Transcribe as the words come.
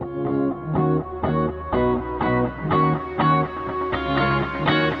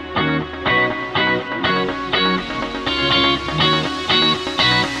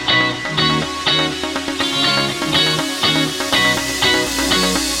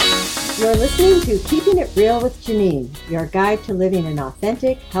You're listening to Keeping It Real with Janine, your guide to living an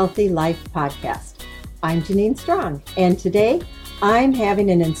authentic, healthy life podcast. I'm Janine Strong, and today I'm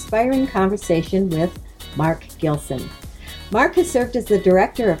having an inspiring conversation with Mark Gilson. Mark has served as the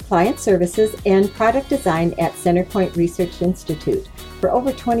Director of Client Services and Product Design at Centerpoint Research Institute for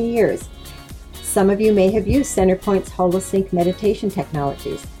over 20 years. Some of you may have used Centerpoint's HoloSync meditation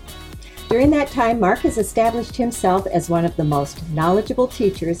technologies. During that time, Mark has established himself as one of the most knowledgeable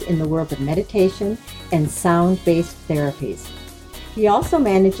teachers in the world of meditation and sound-based therapies. He also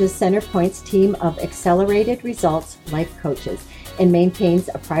manages Centerpoint's team of Accelerated Results life coaches and maintains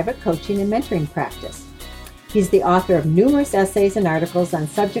a private coaching and mentoring practice. He's the author of numerous essays and articles on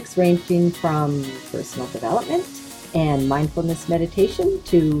subjects ranging from personal development and mindfulness meditation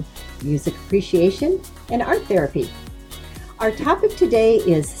to music appreciation and art therapy. Our topic today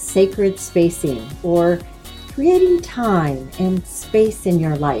is sacred spacing, or creating time and space in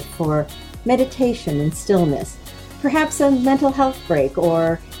your life for meditation and stillness, perhaps a mental health break,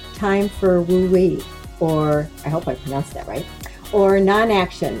 or time for woo-wee, or I hope I pronounced that right, or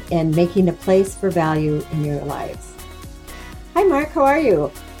non-action and making a place for value in your lives. Hi Mark, how are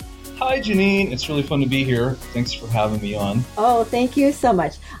you? Hi Janine, it's really fun to be here. Thanks for having me on. Oh, thank you so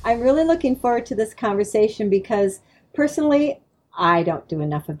much. I'm really looking forward to this conversation because personally, I don't do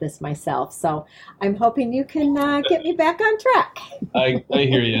enough of this myself, so I'm hoping you can get me back on track. I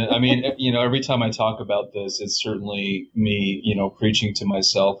hear you. I mean, every time I talk about this, it's certainly me, preaching to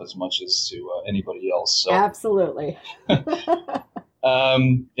myself as much as to anybody else. So. Absolutely.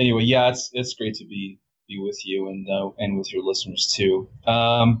 Anyway, yeah, it's great to be with you and with your listeners too.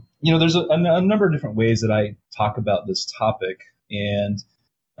 There's a number of different ways that I talk about this topic, and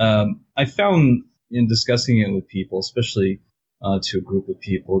I found in discussing it with people, especially to a group of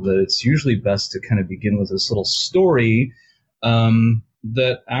people, that it's usually best to kind of begin with this little story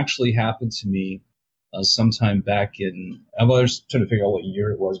that actually happened to me sometime back in, I was trying to figure out what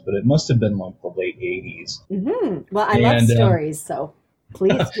year it was, but it must have been like the late 80s. Mm-hmm. Well, I love stories, so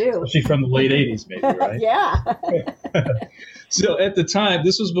please do. Especially from the late 80s, maybe, right? Yeah. So at the time,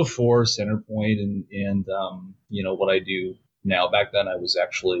 this was before Centerpoint and what I do now. Back then, I was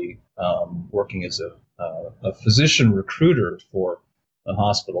actually working as a physician recruiter for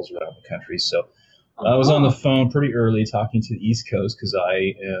hospitals around the country. So I was on the phone pretty early talking to the East Coast because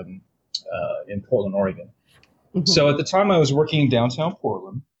I am in Portland, Oregon. Mm-hmm. So at the time, I was working in downtown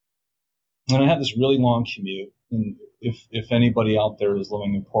Portland, and I had this really long commute. And if anybody out there is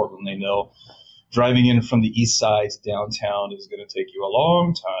living in Portland, they know driving in from the east side to downtown is going to take you a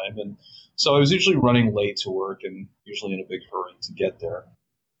long time. And so I was usually running late to work and usually in a big hurry to get there.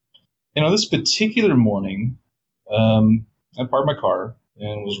 And on this particular morning, I parked my car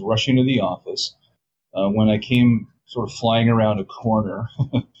and was rushing to the office when I came sort of flying around a corner.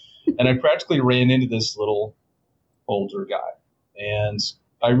 And I practically ran into this little older guy. And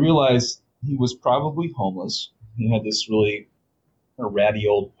I realized he was probably homeless. He had this really ratty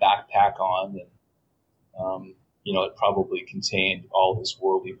old backpack on, and it probably contained all his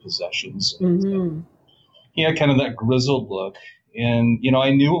worldly possessions. And, mm-hmm. He had kind of that grizzled look, and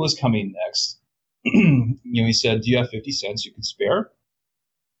I knew what was coming next. He said, "Do you have 50 cents you could spare?"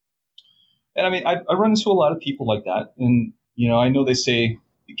 And I mean, I run into a lot of people like that, and I know they say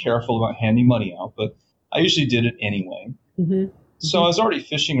be careful about handing money out, but I usually did it anyway. Mm-hmm. So I was already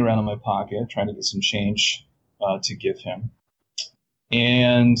fishing around in my pocket, trying to get some change to give him.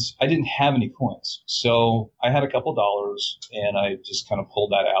 And I didn't have any coins. So I had a couple dollars, and I just kind of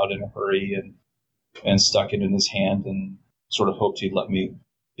pulled that out in a hurry and stuck it in his hand and sort of hoped he'd let me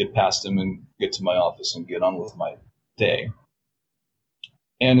get past him and get to my office and get on with my day.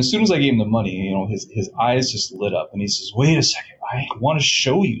 And as soon as I gave him the money, his eyes just lit up, and he says, "Wait a second, I want to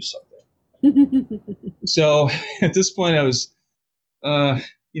show you something." So at this point, I was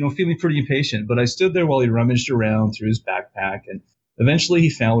feeling pretty impatient, but I stood there while he rummaged around through his backpack, and eventually he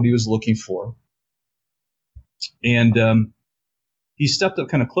found what he was looking for. And he stepped up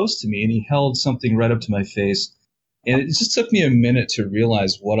kind of close to me, and he held something right up to my face. And it just took me a minute to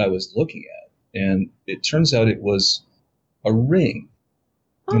realize what I was looking at. And it turns out it was a ring.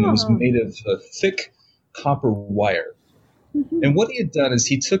 And it was made of a thick copper wire. Mm-hmm. And what he had done is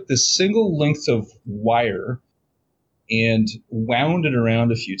he took this single length of wire and wound it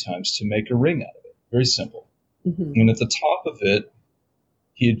around a few times to make a ring out of it. Very simple. Mm-hmm. And at the top of it,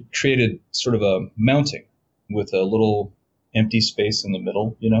 he had created sort of a mounting with a little empty space in the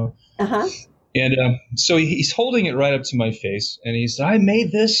middle, Uh-huh. And so he's holding it right up to my face, and he said, "I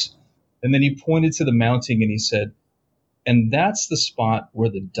made this." And then he pointed to the mounting, and he said, "And that's the spot where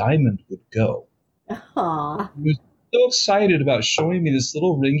the diamond would go." Aww. so excited about showing me this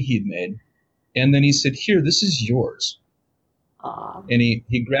little ring he'd made. And then he said, "Here, this is yours." Aw. And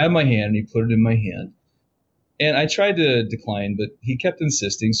he grabbed my hand and he put it in my hand. And I tried to decline, but he kept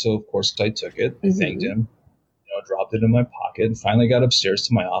insisting. So, of course, I took it. I thanked him, dropped it in my pocket, and finally got upstairs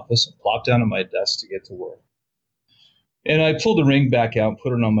to my office and plopped down on my desk to get to work. And I pulled the ring back out and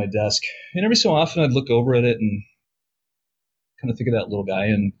put it on my desk. And every so often I'd look over at it and kind of think of that little guy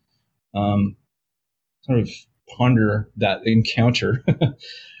and sort of ponder that encounter.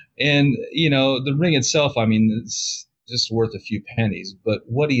 And, the ring itself, I mean, it's just worth a few pennies. But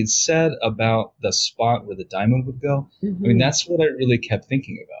what he had said about the spot where the diamond would go, I mean, that's what I really kept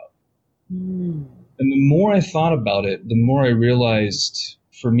thinking about. And the more I thought about it, the more I realized,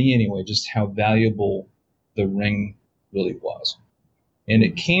 for me anyway, just how valuable the ring really was. And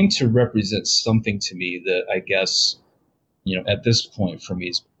it came to represent something to me that I guess, at this point for me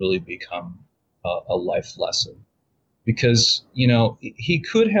has really become a life lesson. Because, he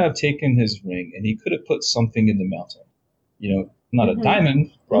could have taken his ring and he could have put something in the mountain. Not a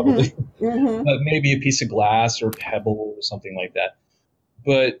diamond, probably, but maybe a piece of glass or a pebble or something like that.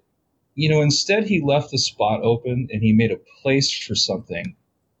 But, instead he left the spot open and he made a place for something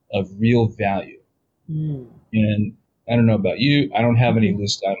of real value. And I don't know about you. I don't have any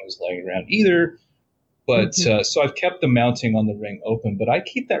loose diamonds laying around either. But so I've kept the mounting on the ring open, but I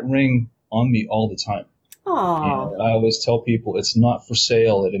keep that ring on me all the time. Aww. I always tell people it's not for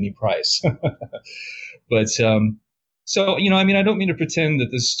sale at any price. But so, I mean, I don't mean to pretend that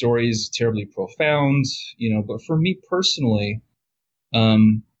this story is terribly profound, but for me personally,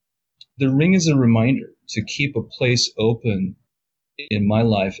 the ring is a reminder to keep a place open in my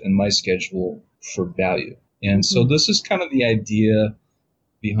life and my schedule for value. And so this is kind of the idea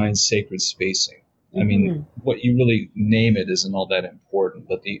behind sacred spacing. I mean, what you really name it isn't all that important,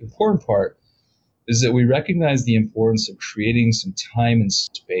 but the important part is that we recognize the importance of creating some time and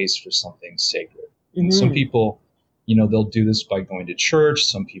space for something sacred. And some people, they'll do this by going to church.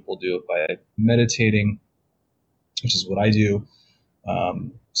 Some people do it by meditating, which is what I do.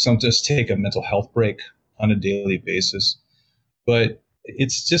 Some just take a mental health break on a daily basis. But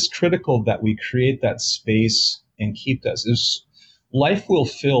it's just critical that we create that space and keep that. Life will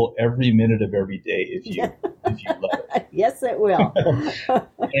fill every minute of every day if you let it. Yes, it will.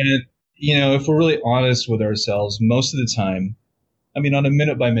 And if we're really honest with ourselves, most of the time, I mean, on a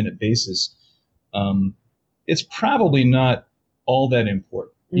minute-by-minute basis, it's probably not all that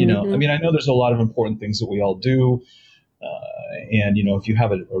important. I mean, I know there's a lot of important things that we all do. And, if you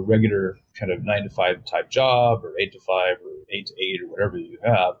have a regular kind of 9-to-5 type job or 8-to-5 or 8-to-8 or whatever you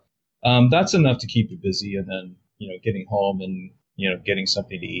have, that's enough to keep you busy. And then, getting home and, getting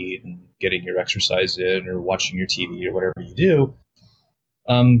something to eat and getting your exercise in or watching your TV or whatever you do.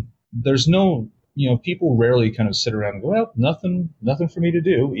 There's no, people rarely kind of sit around and go, well, nothing for me to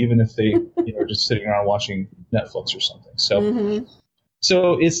do, even if they, are just sitting around watching Netflix or something. So,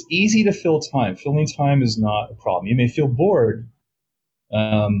 so it's easy to fill time. Filling time is not a problem. You may feel bored.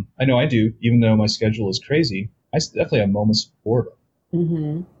 I know I do, even though my schedule is crazy. I definitely have moments of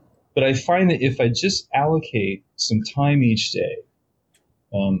boredom. But I find that if I just allocate some time each day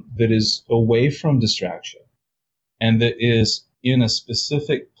that is away from distraction and that is in a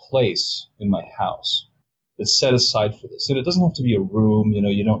specific place in my house that's set aside for this. And it doesn't have to be a room,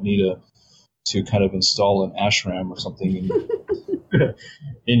 you don't need to kind of install an ashram or something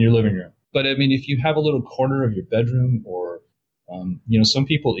in your living room. But I mean, if you have a little corner of your bedroom or, some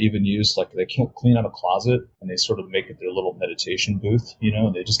people even use, like, they clean out a closet and they sort of make it their little meditation booth,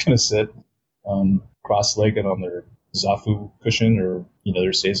 and they just kind of sit cross-legged on their zafu cushion or,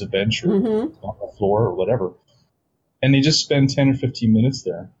 their seiza bench or on the floor or whatever. And they just spend 10 or 15 minutes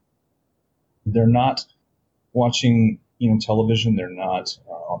there. They're not watching, television. They're not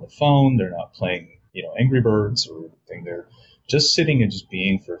on the phone. They're not playing, Angry Birds or anything. They're just sitting and just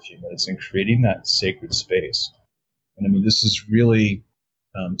being for a few minutes and creating that sacred space. And I mean, this is really,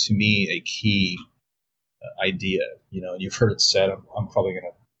 to me, a key idea. And you've heard it said. I'm probably going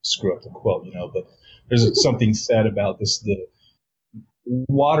to screw up the quote, but there's something said about this: the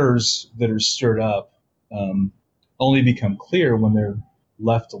waters that are stirred up only become clear when they're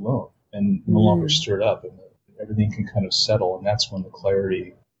left alone and no longer stirred up, and everything can kind of settle, and that's when the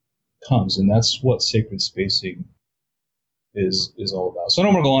clarity comes. And that's what sacred spacing is all about. So I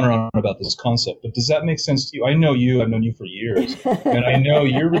don't want to go on and on about this concept, but does that make sense to you? I know you. I've known you for years, and I know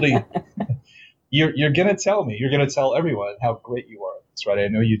you're really you're going to tell me. You're going to tell everyone how great you are. That's right. I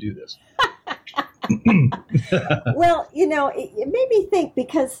know you do this. Well, it made me think,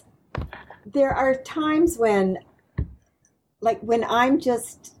 because there are times when I'm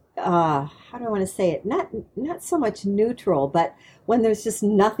just how do I want to say it? Not so much neutral, but when there's just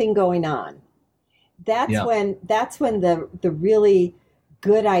nothing going on. That's Yeah. when the really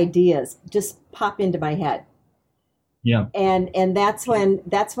good ideas just pop into my head. Yeah. And that's when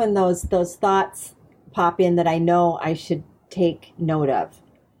those thoughts pop in that I know I should take note of,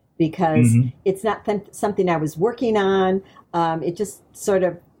 because Hmm. it's not something I was working on. It just sort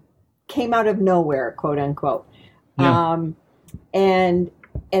of came out of nowhere, quote unquote. Yeah. And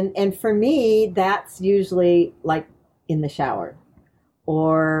for me, that's usually like in the shower,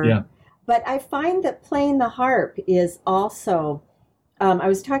 or. Yeah. But I find that playing the harp is also. I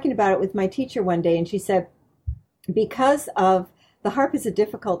was talking about it with my teacher one day, and she said, because of the harp is a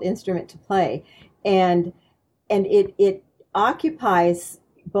difficult instrument to play, and it occupies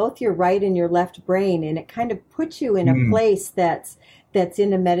both your right and your left brain, and it kind of puts you in a Mm. place that's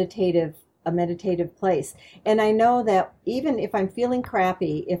in a meditative place. And I know that even if I'm feeling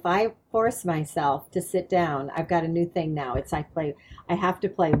crappy, if I force myself to sit down, I've got a new thing now. I have to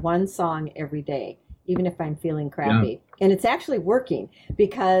play one song every day, even if I'm feeling Yeah. crappy. And it's actually working,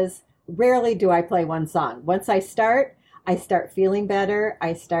 because rarely do I play one song. Once I start feeling better.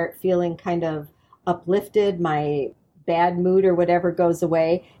 I start feeling kind of uplifted. My bad mood or whatever goes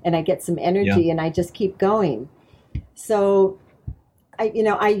away, and I get some Yeah. energy, and I just keep going. So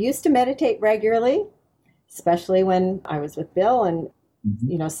I used to meditate regularly, especially when I was with Bill, and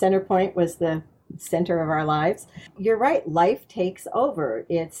Hmm. Centerpoint was the center of our lives. You're right, life takes over.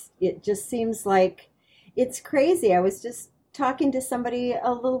 It just seems like it's crazy. I was just talking to somebody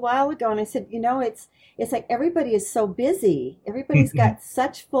a little while ago, and I said, it's like everybody is so busy. Everybody's got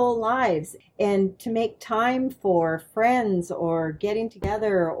such full lives, and to make time for friends or getting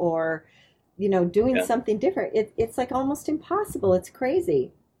together or doing Yeah. something different, it's like almost impossible. It's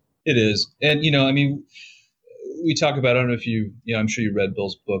crazy. It is. And, I mean, we talk about, I don't know if I'm sure you read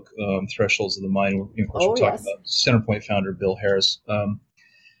Bill's book, Thresholds of the Mind. Of course, we're Oh talking yes. about Centerpoint founder Bill Harris.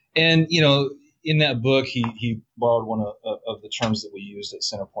 And, in that book, he borrowed one of the terms that we used at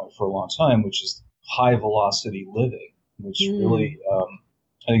Centerpoint for a long time, which is high velocity living, which Mm. really,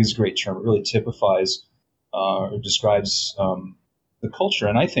 I think is a great term. It really typifies or describes the culture.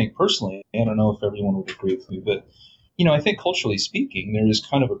 And I think personally, I don't know if everyone would agree with me, but I think culturally speaking, there is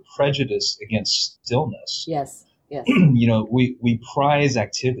kind of a prejudice against stillness. Yes. Yes. We prize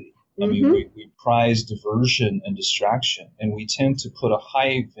activity. I mean, Mm-hmm. we prize diversion and distraction, and we tend to put a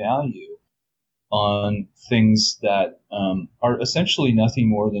high value on things that are essentially nothing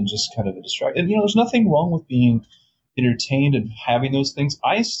more than just kind of a distraction. And, there's nothing wrong with being entertained and having those things.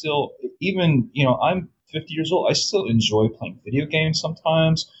 I still, even, I'm 50 years old, I still enjoy playing video games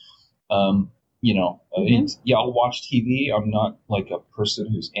sometimes. Mm-hmm. Yeah, I'll watch TV. I'm not like a person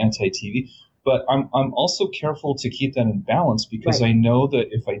who's anti-TV, but I'm also careful to keep that in balance, because Right. I know that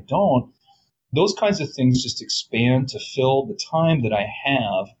if I don't, those kinds of things just expand to fill the time that I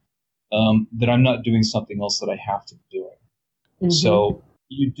have, that I'm not doing something else that I have to be doing. Mm-hmm. So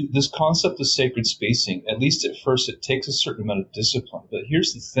this concept of sacred spacing, at least at first, it takes a certain amount of discipline. But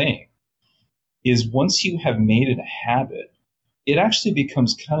here's the thing, is once you have made it a habit, it actually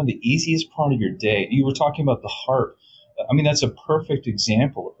becomes kind of the easiest part of your day. You were talking about the harp. I mean, that's a perfect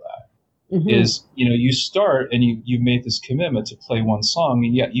example of that. Mm-hmm. Is, you start and you've made this commitment to play one song,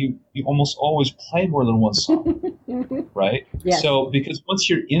 and yet you almost always play more than one song, Mm-hmm. right? Yes. So because once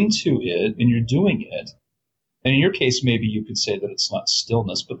you're into it and you're doing it, and in your case, maybe you could say that it's not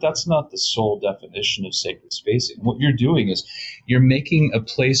stillness, but that's not the sole definition of sacred spacing. What you're doing is you're making a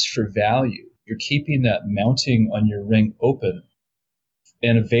place for value. You're keeping that mounting on your ring open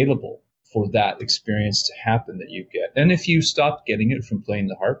and available for that experience to happen that you get. And if you stopped getting it from playing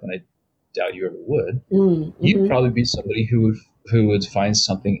the harp, and I doubt you ever would, you'd Mm-hmm. probably be somebody who would find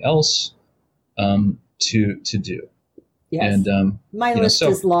something else to do. Yes. And My list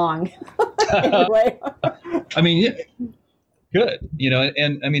is long. Anyway. I mean, yeah, good.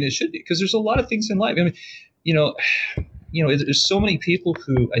 And I mean, it should be, because there's a lot of things in life. I mean, you know, there's so many people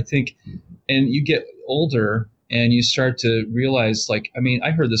who, I think, and you get older and you start to realize, like, I mean,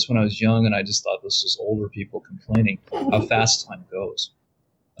 I heard this when I was young, and I just thought this was older people complaining how fast time goes.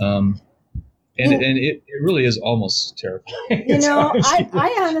 And it really is almost terrifying.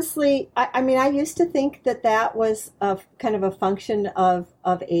 I honestly, I mean, I used to think that was a kind of a function of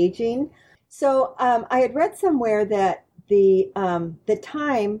aging. So I had read somewhere that the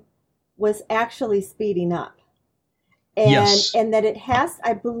time was actually speeding up. Yes. And that it has,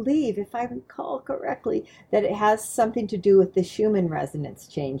 I believe, if I recall correctly, that it has something to do with the Schumann resonance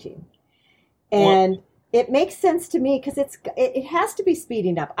changing. And it makes sense to me, because it has to be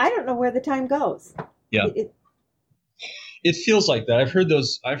speeding up. I don't know where the time goes. Yeah. It feels like that. I've heard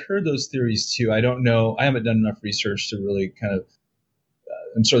those theories too. I don't know. I haven't done enough research to really kind of.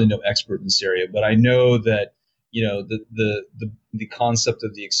 I'm certainly no expert in this area, but I know that the concept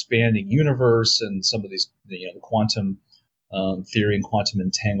of the expanding universe and some of these the quantum theory and quantum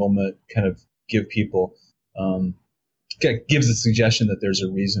entanglement kind of gives a suggestion that there's a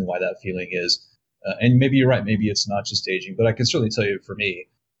reason why that feeling is. And maybe you're right. Maybe it's not just aging, but I can certainly tell you for me,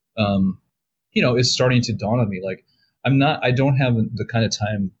 it's starting to dawn on me. Like I don't have the kind of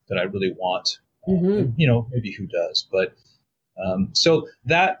time that I really want. Maybe who does, but so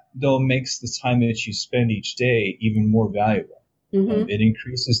that though makes the time that you spend each day even more valuable. It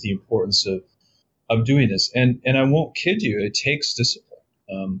increases the importance of doing this. And I won't kid you, it takes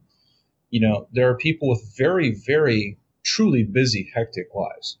discipline. There are people with very, very truly busy, hectic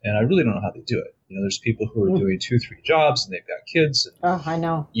lives, and I really don't know how they do it. There's people who are doing 2-3 jobs and they've got kids. And, I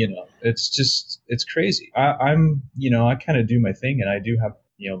know. It's crazy. I kind of do my thing, and I do have,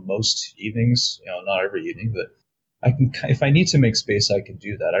 most evenings, not every evening, but I can, if I need to make space, I can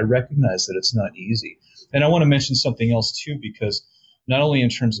do that. I recognize that it's not easy. And I want to mention something else too, because not only in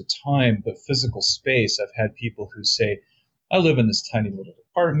terms of time, but physical space, I've had people who say, I live in this tiny little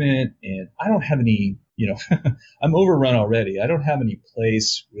apartment and I don't have any, I'm overrun already. I don't have any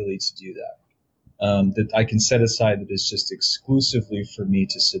place really to do that. That I can set aside that is just exclusively for me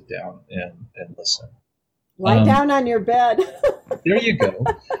to sit down and listen. Lie down on your bed. There you go.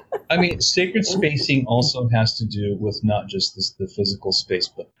 I mean, sacred spacing also has to do with not just the physical space,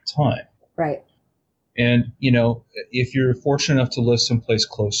 but time. Right. And, if you're fortunate enough to live someplace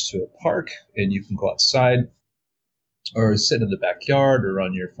close to a park and you can go outside or sit in the backyard or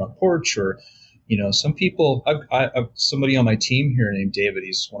on your front porch, or, some people, I've somebody on my team here named David,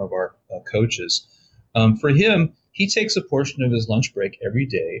 he's one of our coaches. For him, he takes a portion of his lunch break every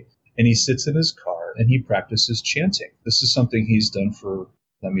day and he sits in his car and he practices chanting. This is something he's done for,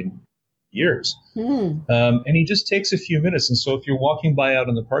 years. And he just takes a few minutes. And so if you're walking by out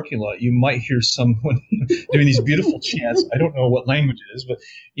in the parking lot, you might hear someone doing these beautiful chants. I don't know what language it is, but,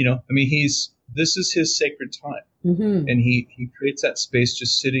 this is his sacred time. And he creates that space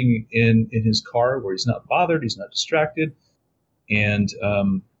just sitting in his car where he's not bothered, he's not distracted. And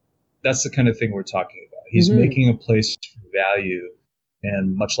that's the kind of thing we're talking about. He's making a place for value,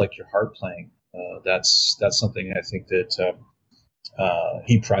 and much like your harp playing, that's something I think that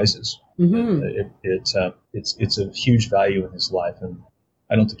he prizes. It's a huge value in his life, and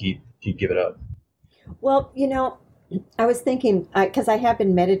I don't think he'd give it up. Well, I was thinking, because I have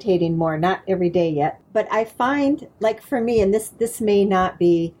been meditating more, not every day yet, but I find, like for me, and this may not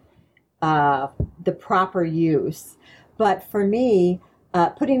be the proper use, but for me,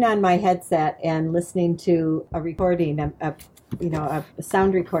 putting on my headset and listening to a recording, a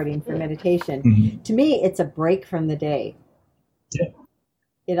sound recording for meditation, to me, it's a break from the day. Yeah.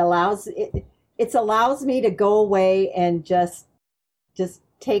 It allows me to go away and just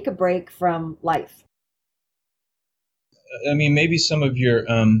take a break from life. I mean, maybe some of your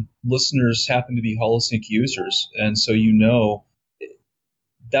listeners happen to be HoloSync users, and so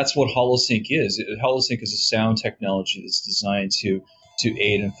that's what HoloSync is. HoloSync is a sound technology that's designed to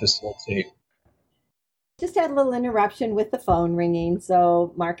aid and facilitate. Just had a little interruption with the phone ringing,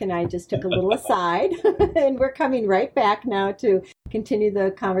 so Mark and I just took a little aside, and we're coming right back now to continue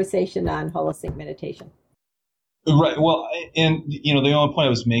the conversation on HoloSync meditation. Right. Well, and the only point I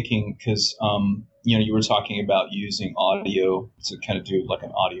was making, because you were talking about using audio to kind of do like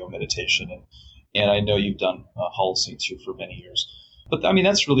an audio meditation, and I know you've done HoloSync too for many years. But I mean,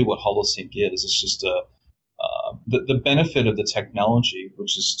 that's really what HoloSync is. It's just the benefit of the technology,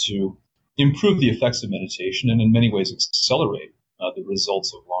 which is to improve the effects of meditation and in many ways accelerate the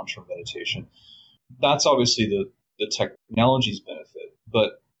results of long-term meditation. That's obviously the technology's benefit,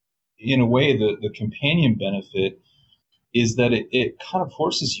 but in a way, the companion benefit is that it kind of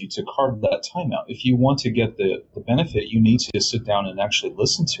forces you to carve that time out. If you want to get the benefit, you need to sit down and actually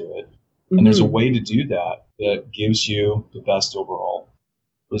listen to it. And there's a way to do that gives you the best overall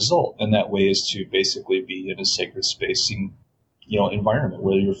result. And that way is to basically be in a sacred spacing, environment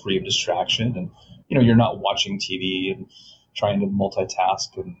where you're free of distraction and, you're not watching TV and trying to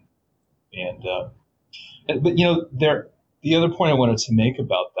multitask but the other point I wanted to make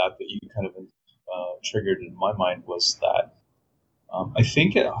about that you kind of triggered in my mind was that I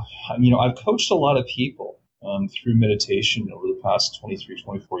think, I've coached a lot of people through meditation over the past 23,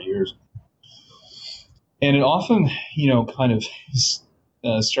 24 years. And it often, kind of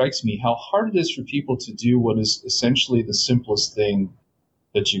strikes me how hard it is for people to do what is essentially the simplest thing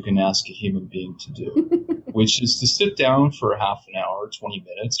that you can ask a human being to do, which is to sit down for half an hour, 20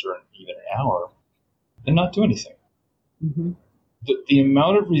 minutes, or even an hour and not do anything. Mm-hmm. The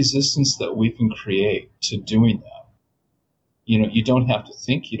amount of resistance that we can create to doing that, you don't have to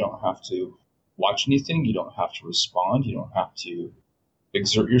think, you don't have to watch anything, you don't have to respond, you don't have to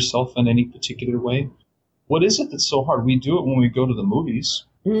exert yourself in any particular way. What is it that's so hard? We do it when we go to the movies.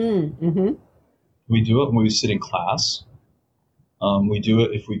 Mm-hmm. We do it when we sit in class. We do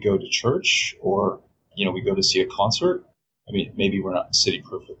it if we go to church, or we go to see a concert. I mean, maybe we're not sitting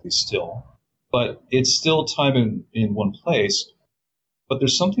perfectly still, but it's still time in one place. But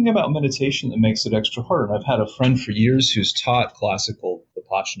there's something about meditation that makes it extra hard. And I've had a friend for years who's taught classical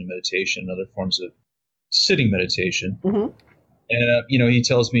Vipassana meditation and other forms of sitting meditation. Mm-hmm. And he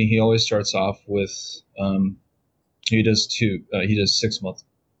tells me he always starts off with he does 6-month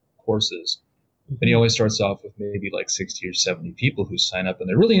courses. And he always starts off with maybe like 60 or 70 people who sign up, and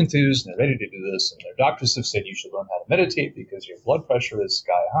they're really enthused and they're ready to do this. And their doctors have said you should learn how to meditate because your blood pressure is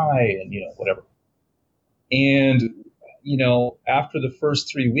sky high and, whatever. And, after the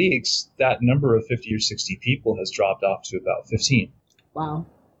first 3 weeks, that number of 50 or 60 people has dropped off to about 15. Wow.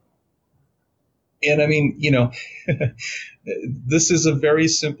 And I mean, this is a very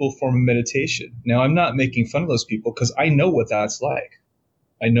simple form of meditation. Now, I'm not making fun of those people because I know what that's like.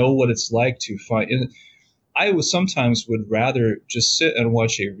 I know what it's like to find. And I sometimes would rather just sit and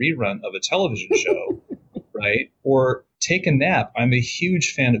watch a rerun of a television show, right? Or take a nap. I'm a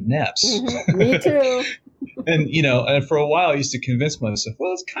huge fan of naps. Mm-hmm. Me too. And for a while I used to convince myself,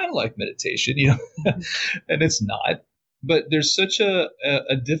 well, it's kind of like meditation, and it's not. But there's such a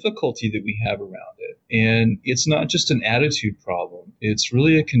difficulty that we have around it. And it's not just an attitude problem. It's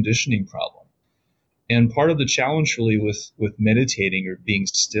really a conditioning problem. And part of the challenge really with meditating or being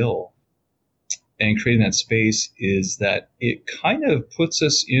still and creating that space is that it kind of puts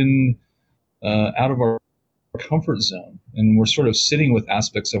us in out of our comfort zone. And we're sort of sitting with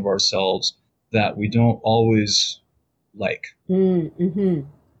aspects of ourselves that we don't always like. Mm-hmm.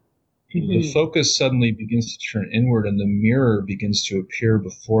 The focus suddenly begins to turn inward and the mirror begins to appear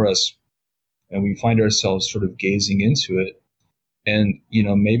before us. And we find ourselves sort of gazing into it. And,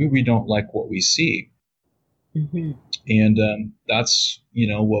 maybe we don't like what we see. Mm-hmm. And that's,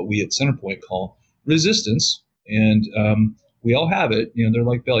 what we at Centerpoint call resistance. And we all have it. They're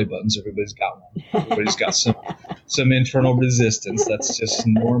like belly buttons. Everybody's got one. Everybody's got some internal resistance. That's just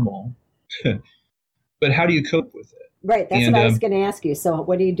normal. But how do you cope with it? Right. That's what I was going to ask you. So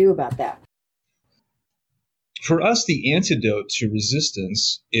what do you do about that? For us, the antidote to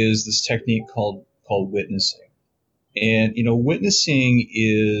resistance is this technique called witnessing. And, witnessing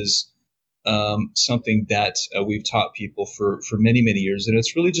is something that we've taught people for many, many years. And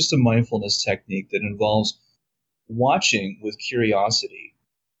it's really just a mindfulness technique that involves watching with curiosity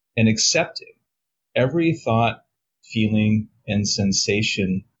and accepting every thought, feeling, and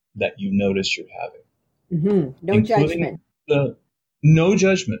sensation that you notice you're having. Mm-hmm. No judgment. No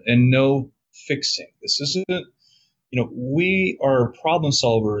judgment and no fixing. This isn't, we are problem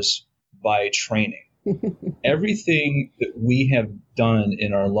solvers by training. Everything that we have done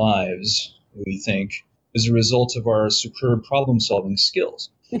in our lives, we think, is a result of our superb problem-solving skills.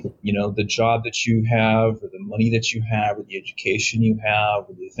 The job that you have, or the money that you have, or the education you have,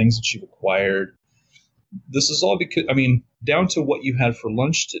 or the things that you've acquired. This is all because, down to what you had for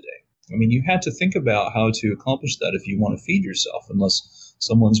lunch today. You had to think about how to accomplish that if you want to feed yourself, unless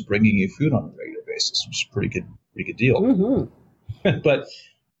someone's bringing you food on a regular basis, which is a pretty good deal. Mm-hmm. But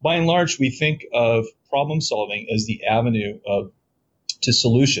by and large, we think of problem solving as the avenue to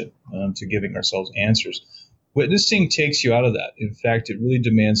solution, to giving ourselves answers. Witnessing takes you out of that. In fact, it really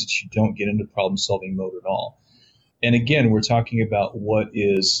demands that you don't get into problem solving mode at all. And again, we're talking about what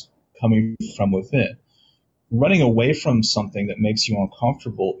is coming from within. Running away from something that makes you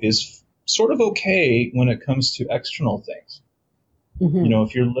uncomfortable is sort of okay when it comes to external things. Mm-hmm.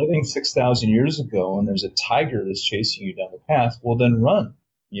 If you're living 6,000 years ago and there's a tiger that's chasing you down the path, well, then run.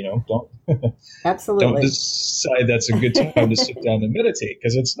 Don't Absolutely. Don't decide that's a good time to sit down and meditate,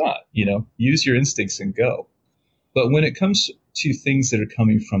 because it's not. Use your instincts and go. But when it comes to things that are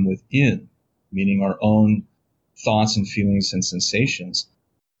coming from within, meaning our own thoughts and feelings and sensations,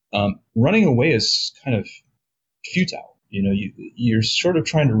 running away is kind of futile. You're sort of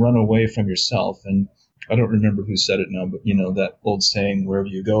trying to run away from yourself. And I don't remember who said it now, but that old saying, wherever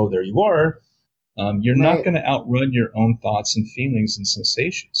you go, there you are. You're right. not going to outrun your own thoughts and feelings and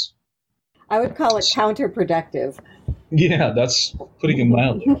sensations. I would call it counterproductive. Yeah, that's putting it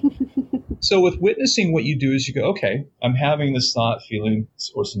mildly. So with witnessing, what you do is you go, okay, I'm having this thought, feeling,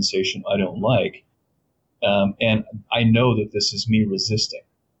 or sensation I don't like. And I know that this is me resisting.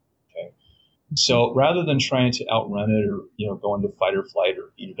 Okay. So rather than trying to outrun it or, go into fight or flight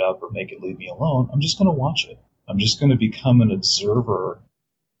or eat it up or make it leave me alone, I'm just going to watch it. I'm just going to become an observer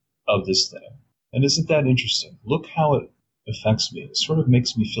of this thing. And isn't that interesting? Look how it affects me. It sort of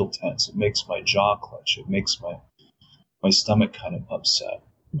makes me feel tense. It makes my jaw clench. It makes my stomach kind of upset.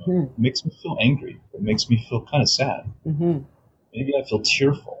 Mm-hmm. It makes me feel angry. It makes me feel kind of sad. Mm-hmm. Maybe I feel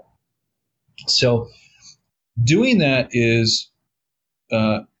tearful. So doing that is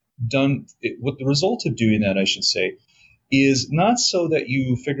what the result of doing that, I should say, is not so that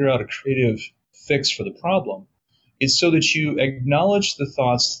you figure out a creative fix for the problem. It's so that you acknowledge the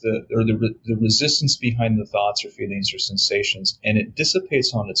thoughts or the resistance behind the thoughts or feelings or sensations, and it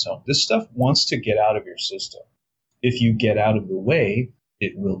dissipates on its own. This stuff wants to get out of your system. If you get out of the way,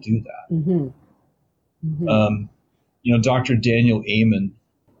 it will do that. Mm-hmm. Mm-hmm. Dr. Daniel Amen,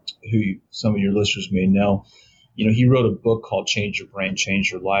 who some of your listeners may know, he wrote a book called Change Your Brain,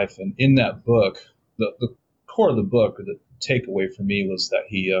 Change Your Life. And in that book, the core of the book, or the takeaway for me, was that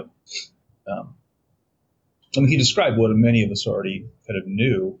he described what many of us already kind of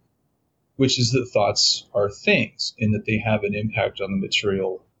knew, which is that thoughts are things and that they have an impact on the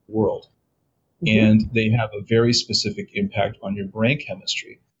material world. Mm-hmm. And they have a very specific impact on your brain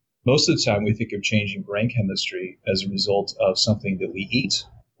chemistry. Most of the time, we think of changing brain chemistry as a result of something that we eat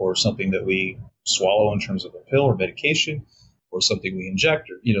or something that we swallow in terms of a pill or medication or something we inject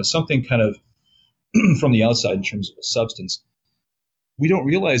or, something kind of from the outside in terms of a substance. We don't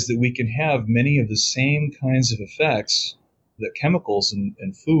realize that we can have many of the same kinds of effects that chemicals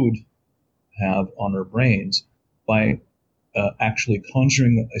and food have on our brains by actually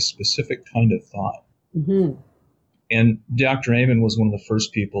conjuring a specific kind of thought. Mm-hmm. And Dr. Amen was one of the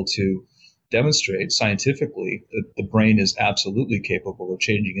first people to demonstrate scientifically that the brain is absolutely capable of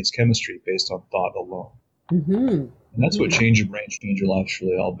changing its chemistry based on thought alone. Mm-hmm. And that's what Change Your Brain, Change Your Life is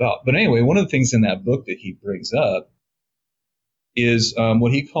really all about. But anyway, one of the things in that book that he brings up is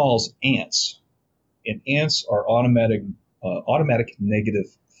what he calls ants. And ants are automatic negative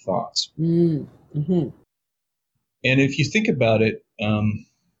thoughts. Mm-hmm. And if you think about it,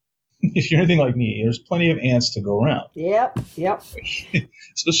 if you're anything like me, there's plenty of ants to go around. Yep.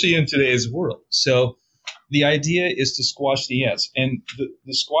 Especially in today's world. So the idea is to squash the ants. And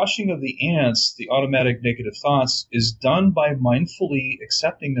the squashing of the ants, the automatic negative thoughts, is done by mindfully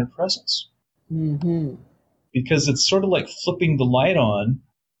accepting their presence. Mm-hmm. Because it's sort of like flipping the light on.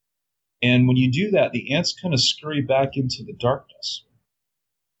 And when you do that, the ants kind of scurry back into the darkness.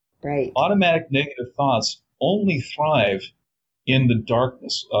 Right. Automatic negative thoughts only thrive in the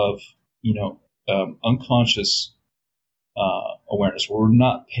darkness of, unconscious awareness, where we're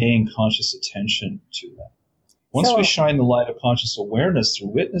not paying conscious attention to them. Once we shine the light of conscious awareness through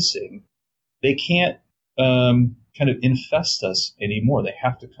witnessing, they can't kind of infest us anymore. They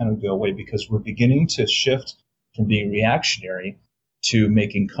have to kind of go away because we're beginning to shift from being reactionary to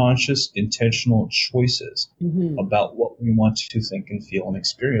making conscious, intentional choices about what we want to think and feel and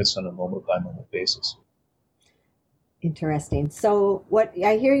experience on a moment-by-moment basis. Interesting. So what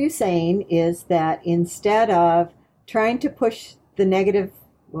I hear you saying is that instead of trying to push the negative,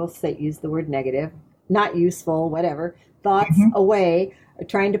 use the word negative, not useful, whatever, thoughts away, or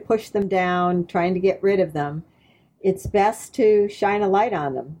trying to push them down, trying to get rid of them, it's best to shine a light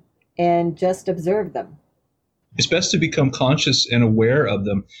on them and just observe them. It's best to become conscious and aware of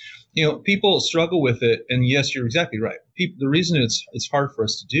them. People struggle with it, and yes, you're exactly right. The reason it's hard for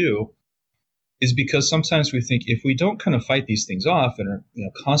us to do is because sometimes we think if we don't kind of fight these things off and are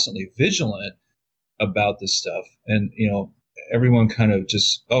constantly vigilant about this stuff, and everyone kind of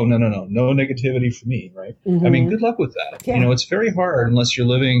just, no negativity for me, right? Mm-hmm. I mean, good luck with that. Yeah. It's very hard unless you're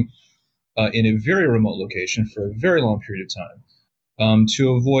living in a very remote location for a very long period of time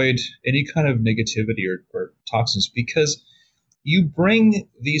to avoid any kind of negativity or toxins, because you bring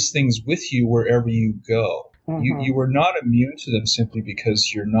these things with you wherever you go. Mm-hmm. You are not immune to them simply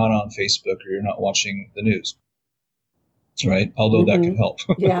because you're not on Facebook or you're not watching the news, right? Although that can help.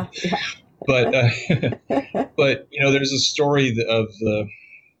 Yeah. But there's a story of the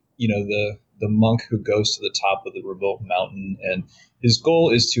monk who goes to the top of the remote mountain, and his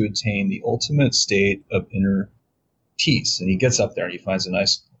goal is to attain the ultimate state of inner peace. And he gets up there and he finds a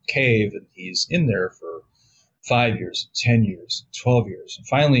nice cave, and he's in there for 5 years, 10 years, 12 years. And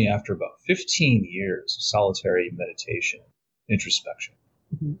finally, after about 15 years of solitary meditation, introspection,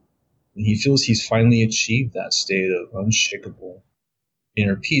 and he feels he's finally achieved that state of unshakable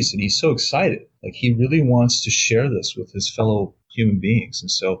inner peace. And he's so excited. Like, he really wants to share this with his fellow human beings. And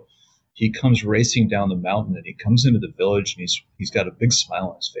so he comes racing down the mountain, and he comes into the village, and he's got a big smile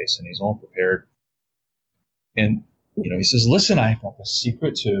on his face, and he's all prepared. And he says, listen, I have a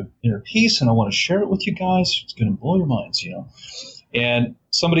secret to inner peace, and I want to share it with you guys. It's going to blow your minds, and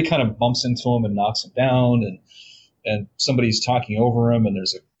somebody kind of bumps into him and knocks him down, and somebody's talking over him, and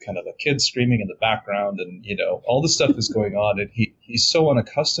there's a kind of a kid screaming in the background, and all this stuff is going on, and he's so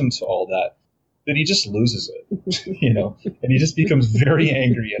unaccustomed to all that he just loses it, and he just becomes very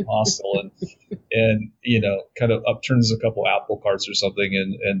angry and hostile, and kind of upturns a couple apple carts or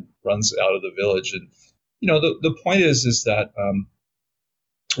something, and runs out of the village. And the point is that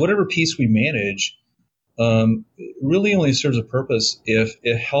whatever peace we manage really only serves a purpose if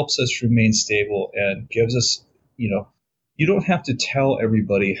it helps us remain stable and gives us, you don't have to tell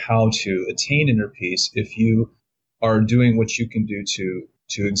everybody how to attain inner peace if you are doing what you can do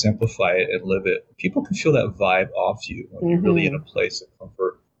to exemplify it and live it. People can feel that vibe off you when you're really in a place of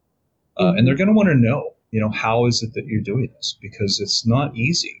comfort. And they're going to want to know, how is it that you're doing this? Because it's not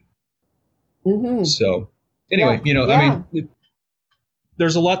easy. So anyway, I mean,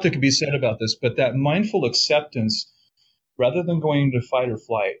 there's a lot that could be said about this, but that mindful acceptance, rather than going into fight or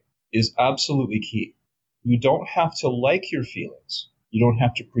flight, is absolutely key. You don't have to like your feelings. You don't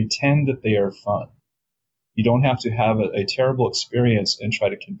have to pretend that they are fun. You don't have to have a terrible experience and try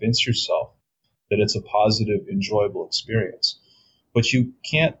to convince yourself that it's a positive, enjoyable experience. But you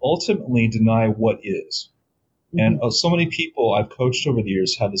can't ultimately deny what is. And so many people I've coached over the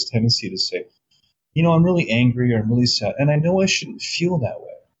years have this tendency to say, I'm really angry, or I'm really sad, and I know I shouldn't feel that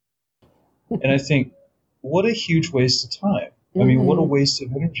way. And I think, what a huge waste of time. I mean, what a waste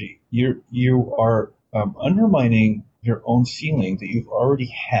of energy. You are undermining your own feeling that you've already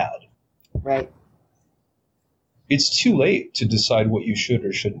had. Right. It's too late to decide what you should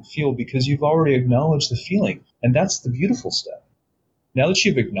or shouldn't feel because you've already acknowledged the feeling. And that's the beautiful step. Now that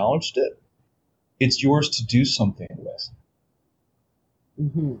you've acknowledged it, it's yours to do something with.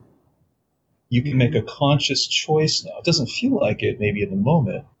 You can make a conscious choice now. It doesn't feel like it maybe in the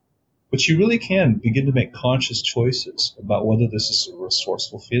moment, but you really can begin to make conscious choices about whether this is a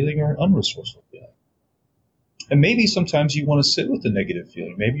resourceful feeling or an unresourceful feeling. And maybe sometimes you want to sit with the negative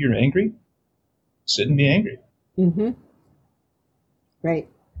feeling. Maybe you're angry. Sit and be angry. Right.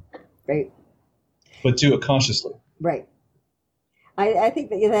 But do it consciously. Right. I think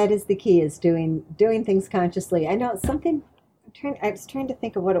that is the key, is doing things consciously. I know something, I was trying to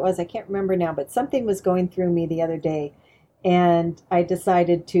think of what it was. I can't remember now, but something was going through me the other day, and I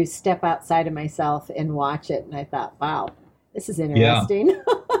decided to step outside of myself and watch it. And I thought, wow, this is interesting.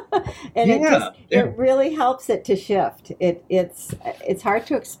 And it really helps it to shift. It's hard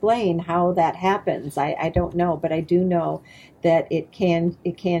to explain how that happens. I don't know, but I do know that it can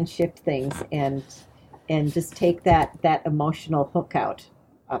shift things and just take that emotional hook out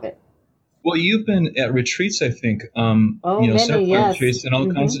of it. Well, you've been at retreats, I think, many, yes. retreats and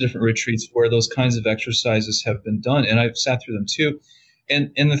all kinds of different retreats where those kinds of exercises have been done, and I've sat through them too.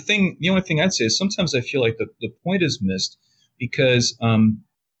 And the only thing I'd say is sometimes I feel like the point is missed because,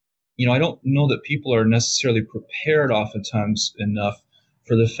 I don't know that people are necessarily prepared oftentimes enough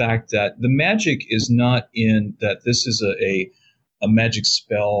for the fact that the magic is not in that this is a magic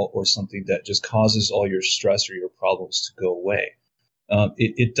spell or something that just causes all your stress or your problems to go away.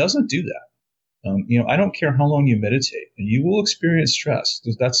 It doesn't do that. I don't care how long you meditate, and you will experience stress.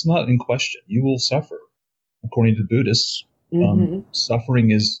 That's not in question. You will suffer. According to Buddhists, suffering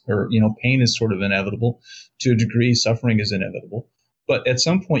pain is sort of inevitable. To a degree, suffering is inevitable. But at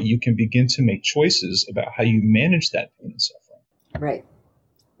some point, you can begin to make choices about how you manage that pain and suffering.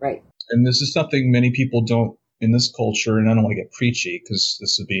 Right. And this is something many people don't in this culture, and I don't want to get preachy because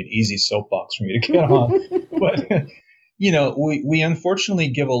this would be an easy soapbox for me to get on. But we unfortunately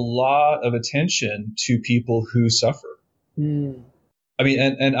give a lot of attention to people who suffer. I mean,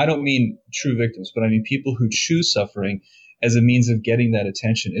 and I don't mean true victims, but I mean people who choose suffering as a means of getting that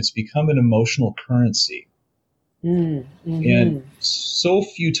attention. It's become an emotional currency. And so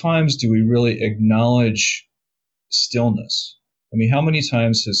few times do we really acknowledge stillness. I mean, how many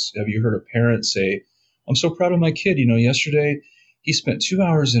times have you heard a parent say, "I'm so proud of my kid. Yesterday he spent 2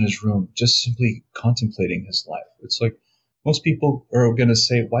 hours in his room just simply contemplating his life." It's like most people are going to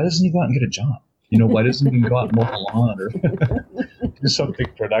say, "Why doesn't he go out and get a job? Why doesn't he go out and mow the lawn or do something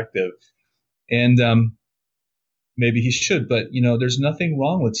productive?" And maybe he should, but there's nothing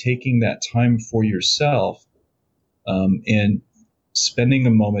wrong with taking that time for yourself and spending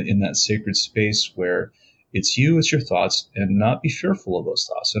a moment in that sacred space where it's you, it's your thoughts, and not be fearful of those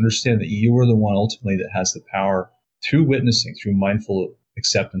thoughts. Understand that you are the one ultimately that has the power through witnessing, through mindful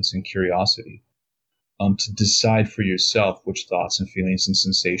acceptance and curiosity, to decide for yourself which thoughts and feelings and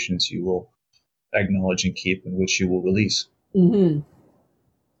sensations you will acknowledge and keep and which you will release.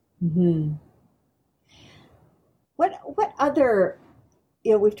 What other,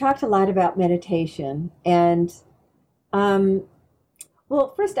 we've talked a lot about meditation, and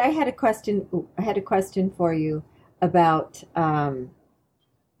Well, first I had a question. I had a question for you about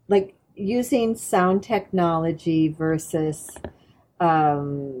like using sound technology versus,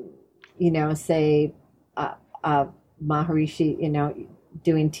 um, say, uh, uh, Maharishi,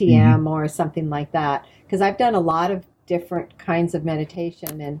 doing Hmm. TM or something like that. Because I've done a lot of different kinds of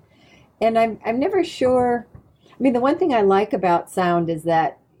meditation, and I'm never sure. I mean, the one thing I like about sound is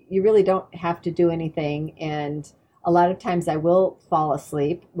that you really don't have to do anything, and a lot of times I will fall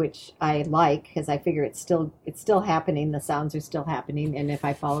asleep, which I like because I figure it's still happening. The sounds are still happening, and if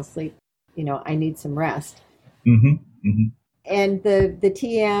I fall asleep, I need some rest. Hmm. Hmm. And the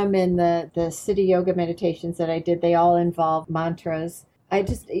TM and the city yoga meditations that I did, they all involve mantras. I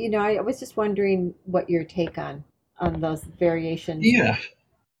just, I was just wondering what your take on those variations were. Yeah.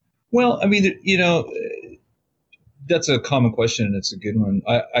 Well, I mean, that's a common question and it's a good one.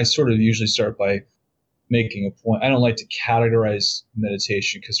 I sort of usually start by making a point. I don't like to categorize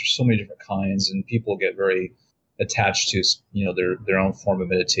meditation because there's so many different kinds, and people get very attached to their own form of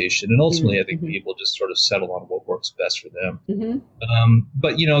meditation. And ultimately, I think Mm-hmm. people just sort of settle on what works best for them. Mm-hmm.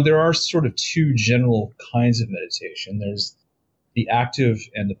 But there are sort of two general kinds of meditation. There's the active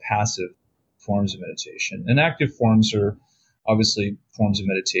and the passive forms of meditation. And active forms are obviously forms of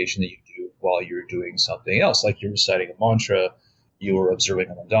meditation that you do while you're doing something else, like you're reciting a mantra, you are observing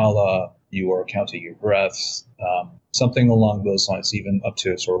a mandala, you are counting your breaths, something along those lines, even up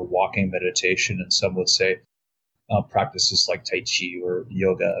to sort of walking meditation. And some would say practices like Tai Chi or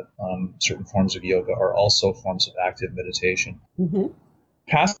yoga, certain forms of yoga are also forms of active meditation. Mm-hmm.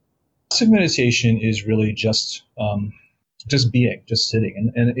 Passive meditation is really just being, just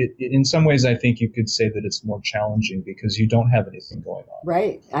sitting. And in some ways, I think you could say that it's more challenging because you don't have anything going on.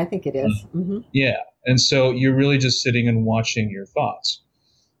 Right. I think it is. Mm-hmm. Yeah. And so you're really just sitting and watching your thoughts.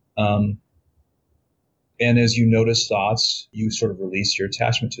 Um, and as you notice thoughts, you sort of release your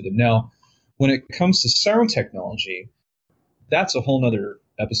attachment to them. Now, when it comes to sound technology, that's a whole nother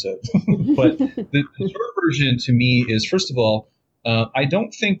episode. But the short version to me is, first of all, I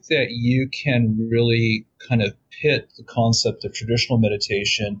don't think that you can really kind of pit the concept of traditional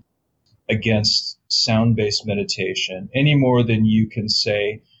meditation against sound-based meditation any more than you can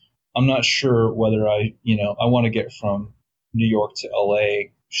say, I'm not sure whether I want to get from New York to LA.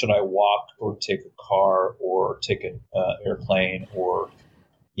 Should I walk or take a car or take an airplane or,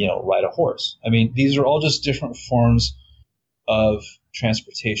 ride a horse? I mean, these are all just different forms of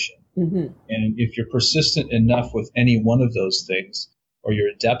transportation. Mm-hmm. And if you're persistent enough with any one of those things, or you're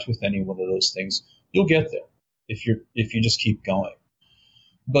adept with any one of those things, you'll get there if you just keep going.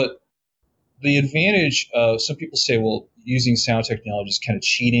 But the advantage of some people say, well, using sound technology is kind of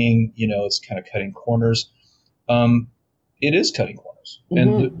cheating, it's kind of cutting corners. Um, it is cutting corners. And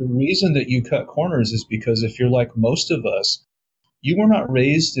Mm-hmm. the reason that you cut corners is because if you're like most of us, you were not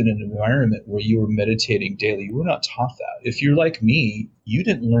raised in an environment where you were meditating daily. You were not taught that. If you're like me, you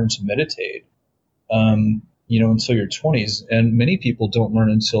didn't learn to meditate, until your 20s, and many people don't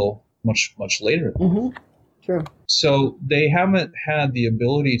learn until much, much later in life. Mm-hmm. True. So they haven't had the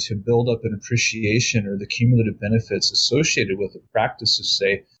ability to build up an appreciation or the cumulative benefits associated with the practice of,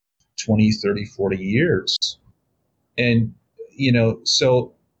 say, 20, 30, 40 years. And,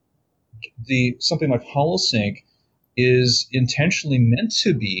 so something like HoloSync is intentionally meant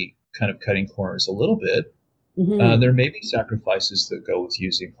to be kind of cutting corners a little bit. Mm-hmm. There may be sacrifices that go with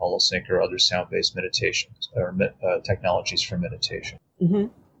using HoloSync or other sound-based meditations or technologies for meditation. Mm-hmm.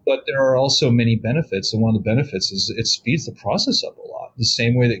 But there are also many benefits, and one of the benefits is it speeds the process up a lot. The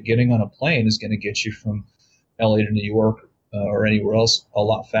same way that getting on a plane is going to get you from LA to New York or anywhere else a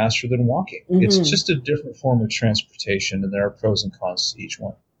lot faster than walking. It's Mm-hmm. just a different form of transportation, and there are pros and cons to each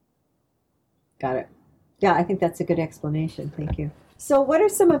one. Got it. Yeah, I think that's a good explanation. Thank you. So, what are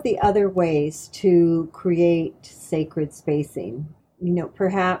some of the other ways to create sacred spacing?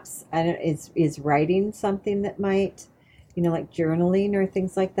 Perhaps I don't, is writing something that might, like journaling or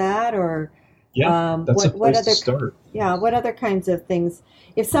things like that, or Yeah, that's a what place to other, start. yeah, what other kinds of things?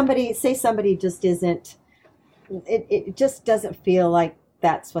 If somebody just isn't, it just doesn't feel like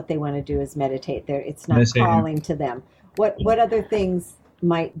that's what they want to do is meditate. It's not Meditating. calling to them. What other things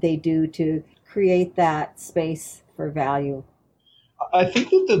might they do to create that space for value? I think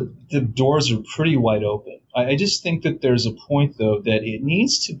that the doors are pretty wide open. I just think that there's a point, though, that it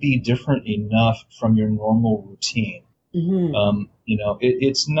needs to be different enough from your normal routine. Mm-hmm.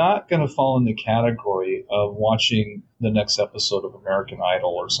 It's not going to fall in the category of watching the next episode of American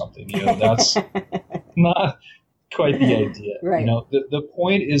Idol or something. That's not quite the idea. Right. The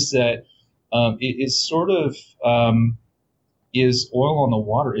point is that it is sort of is oil on the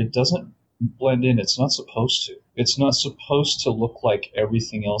water. It doesn't blend in. It's not supposed to. It's not supposed to look like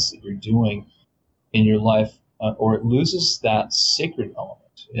everything else that you're doing in your life, or it loses that sacred element.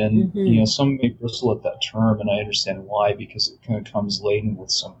 And, some may bristle at that term, and I understand why, because it kind of comes laden with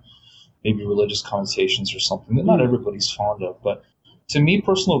some maybe religious connotations or something that not everybody's fond of. But to me,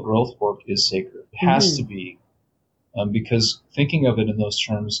 personal growth work is sacred. It has to be, because thinking of it in those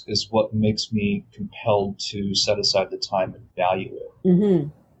terms is what makes me compelled to set aside the time and value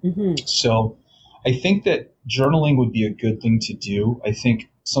it. So I think that journaling would be a good thing to do. I think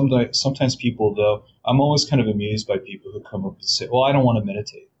sometimes people, though, I'm always kind of amused by people who come up and say, well, I don't want to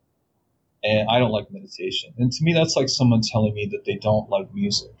meditate, and I don't like meditation. And to me, that's like someone telling me that they don't like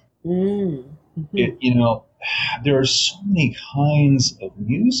music. There are so many kinds of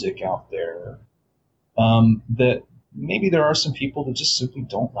music out there that maybe there are some people that just simply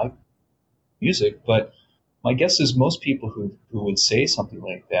don't like music. But my guess is most people who would say something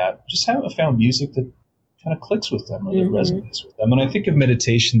like that just haven't found music that kind of clicks with them or that resonates with them. And I think of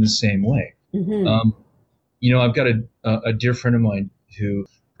meditation the same way. I've got a dear friend of mine who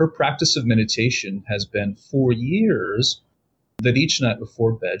her practice of meditation has been for years that each night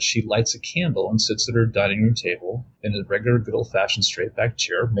before bed, she lights a candle and sits at her dining room table in a regular good old-fashioned straight-back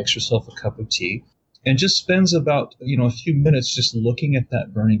chair, makes herself a cup of tea, and just spends about, a few minutes just looking at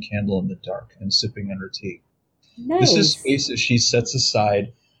that burning candle in the dark and sipping on her tea. Nice. This is space that she sets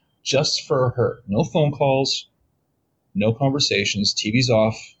aside just for her. No phone calls, no conversations, TV's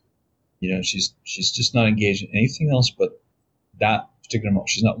off. She's just not engaged in anything else but that particular moment.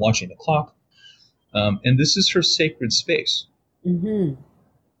 She's not watching the clock. And this is her sacred space.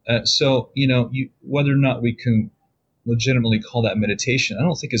 So, whether or not we can legitimately call that meditation, I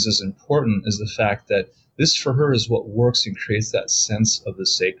don't think is as important as the fact that this for her is what works and creates that sense of the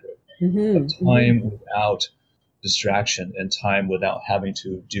sacred, of time without distraction and time without having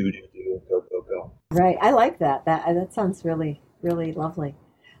to do, go. Right. I like that. That sounds really, really lovely.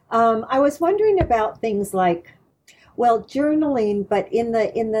 I was wondering about things like, journaling, but in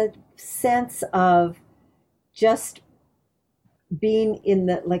the sense of just being in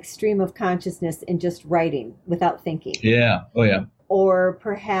the stream of consciousness and just writing without thinking. Yeah. Oh, yeah. Or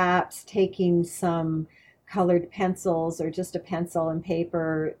perhaps taking some colored pencils or just a pencil and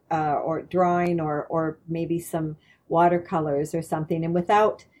paper, or drawing, or maybe some watercolors or something, and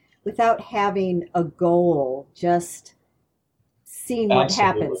without having a goal, just seeing what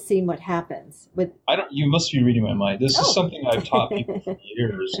happens. You must be reading my mind. This is something I've taught people for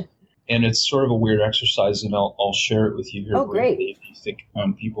years, and it's sort of a weird exercise, and I'll share it with you here. Oh, great. If you think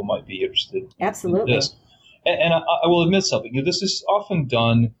people might be interested Absolutely. in this. And I will admit something. This is often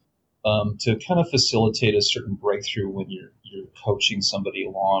done to kind of facilitate a certain breakthrough when you're coaching somebody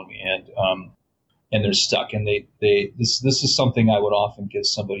along and they're stuck. And this is something I would often give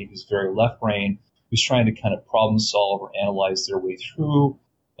somebody who's very left brain, who's trying to kind of problem solve or analyze their way through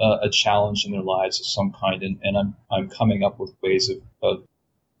a challenge in their lives of some kind. And I'm coming up with ways of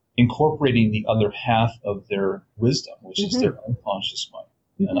incorporating the other half of their wisdom, which is their unconscious mind,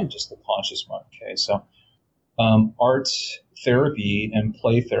 and not just the conscious mind. Okay, so art therapy and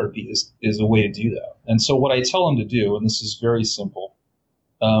play therapy is a way to do that. And so what I tell them to do, and this is very simple,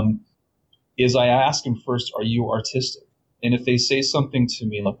 is I ask them first, are you artistic? And if they say something to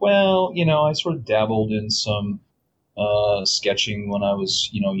me like, I sort of dabbled in some sketching when I was,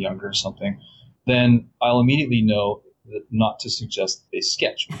 younger or something, then I'll immediately know that not to suggest that they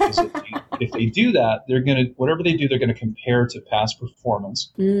sketch, because if they do that, whatever they do, they're going to compare to past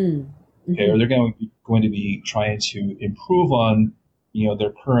performance. Okay, or they're going to be trying to improve on,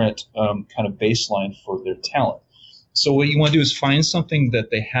 their current kind of baseline for their talent. So what you want to do is find something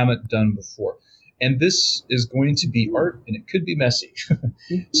that they haven't done before. And this is going to be art, and it could be messy.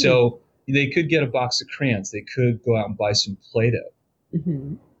 So they could get a box of crayons. They could go out and buy some Play-Doh.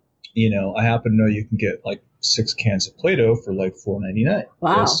 I happen to know you can get 6 cans of Play-Doh for $4.99.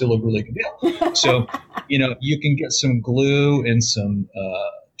 Wow. That's still a really good deal. So, you can get some glue and some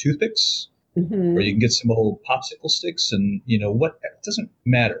toothpicks, or you can get some old popsicle sticks, and it doesn't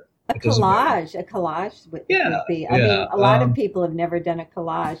matter. A collage would be. I mean, a lot of people have never done a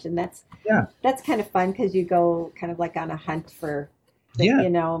collage, and that's kind of fun, because you go kind of on a hunt for,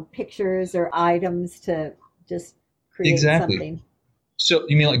 pictures or items to just create something. So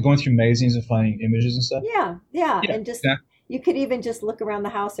you mean going through magazines and finding images and stuff? Yeah, and just you could even just look around the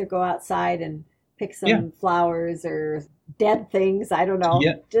house or go outside and pick some flowers or dead things. I don't know.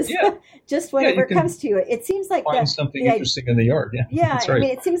 Just whatever comes to you. It seems like find something interesting in the yard. Yeah, that's right. I mean,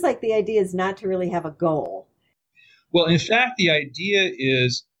 it seems like the idea is not to really have a goal. Well, in fact, the idea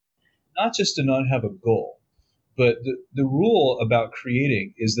is not just to not have a goal, But the rule about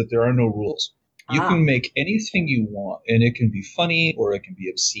creating is that there are no rules. You can make anything you want, and it can be funny or it can be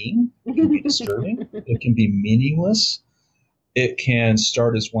obscene. It can be disturbing. It can be meaningless. It can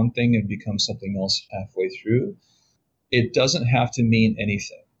start as one thing and become something else halfway through. It doesn't have to mean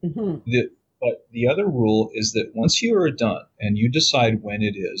anything. But the other rule is that once you are done, and you decide when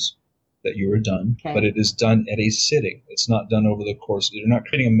it is that you are done, but it is done at a sitting. It's not done over the course. You're not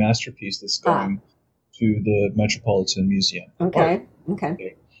creating a masterpiece that's going to the Metropolitan Museum. Okay.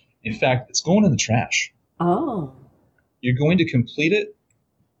 In fact, it's going in the trash. Oh. You're going to complete it.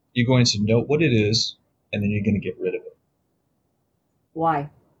 You're going to note what it is, and then you're going to get rid of it.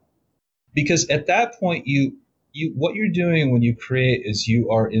 Why? Because at that point, what you're doing when you create is you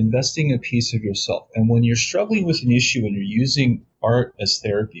are investing a piece of yourself. And when you're struggling with an issue and you're using art as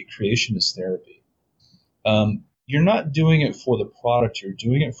therapy, creation as therapy, you're not doing it for the product. You're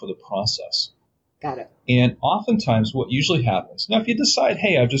doing it for the process. Got it. And oftentimes what usually happens, now if you decide,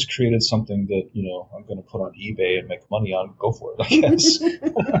 hey, I've just created something that, I'm going to put on eBay and make money on, go for it, I guess.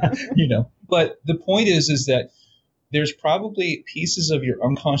 But the point is that there's probably pieces of your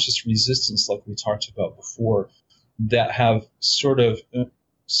unconscious resistance, like we talked about before, that have sort of,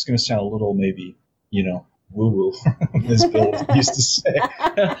 it's going to sound a little maybe, woo-woo, as Bill used to say.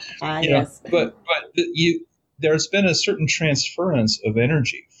 Yes. But there's been a certain transference of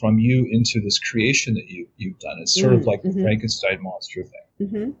energy from you into this creation that you've done. It's sort of like the Frankenstein monster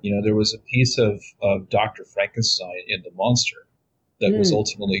thing. There was a piece of Dr. Frankenstein in the monster that was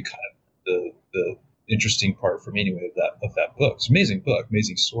ultimately kind of the interesting part for me anyway of that book. It's an amazing book,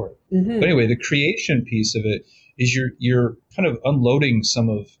 amazing story. But anyway, the creation piece of it is you're kind of unloading some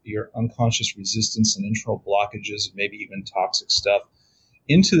of your unconscious resistance and internal blockages, maybe even toxic stuff,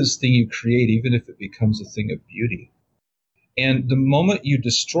 into this thing you create, even if it becomes a thing of beauty. And the moment you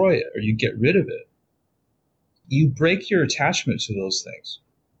destroy it or you get rid of it, you break your attachment to those things.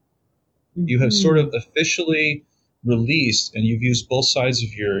 You have sort of officially released, and you've used both sides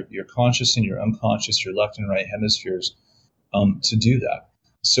of your conscious and your unconscious, your left and right hemispheres, to do that.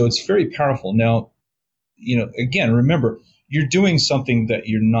 So it's very powerful. Now, again, remember, you're doing something that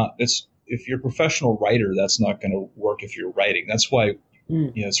you're not, if you're a professional writer, that's not going to work if you're writing. That's why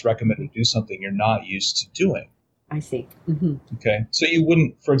it's recommended to do something you're not used to doing. I see. Okay. So you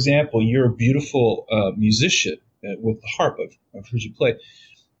wouldn't, for example, you're a beautiful musician with the harp. I've heard you play.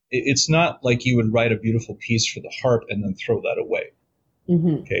 It's not like you would write a beautiful piece for the harp and then throw that away.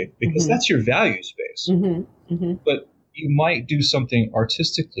 Okay. Because that's your value space. But you might do something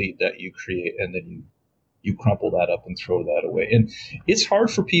artistically that you create and then you crumple that up and throw that away. And it's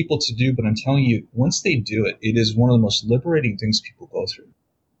hard for people to do, but I'm telling you, once they do it, it is one of the most liberating things people go through.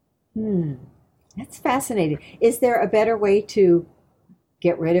 That's fascinating. Is there a better way to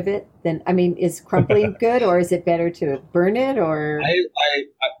get rid of it than, is crumpling good, or is it better to burn it, or?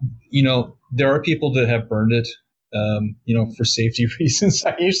 There are people that have burned it, for safety reasons.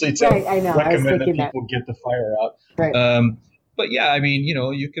 I usually recommend that people get the fire out. Right. But yeah,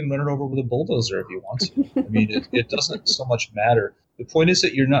 you can run it over with a bulldozer if you want to. It doesn't so much matter. The point is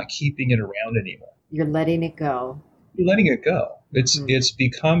that you're not keeping it around anymore. You're letting it go. You're letting it go. It's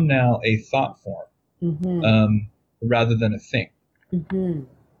become now a thought form rather than a thing. And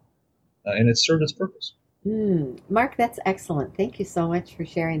it's served its purpose. Mark, that's excellent. Thank you so much for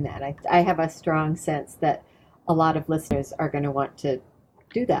sharing that. I have a strong sense that a lot of listeners are going to want to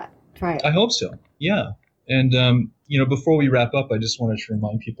do that. Try it. I hope so. Yeah. And, before we wrap up, I just wanted to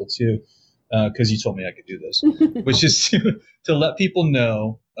remind people too, because you told me I could do this, which is to let people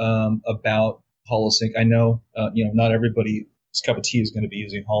know about Holosync. I know, not everybody's cup of tea is going to be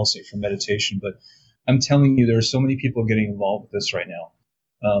using Holosync for meditation, but I'm telling you, there are so many people getting involved with this right now.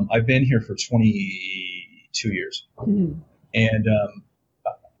 I've been here for 22 years, and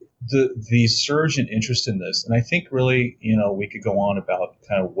the surge in interest in this, and I think really, we could go on about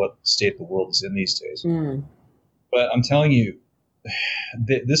kind of what state the world is in these days. But I'm telling you,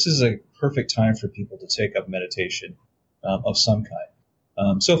 this is a perfect time for people to take up meditation of some kind.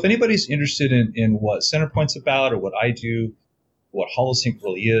 So if anybody's interested in what Centerpoint's about or what I do, what Holosync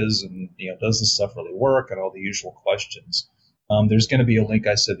really is, and does this stuff really work, and all the usual questions, there's going to be a link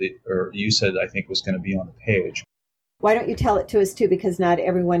you said I think was going to be on the page. Why don't you tell it to us too, because not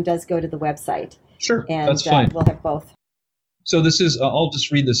everyone does go to the website. Sure, and that's fine. We'll have both. So this is, I'll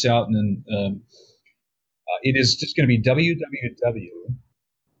just read this out, and then it is just going to be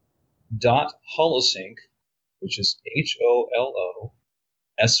www.holosync, which is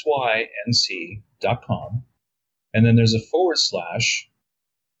HOLOSYNC.com. And then there's a /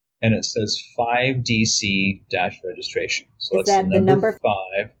 and it says 5DC-registration. So is that the number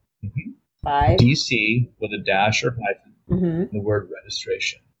 5. 5 DC with a dash or hyphen, Mm-hmm. the word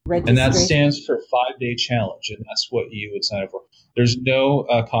registration. And Registration. that stands for 5-day challenge, and that's what you would sign up for. There's no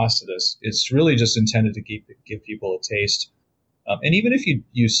cost to this. It's really just intended to give people a taste. And even if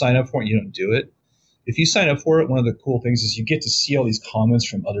you sign up for it and you don't do it, if you sign up for it, one of the cool things is you get to see all these comments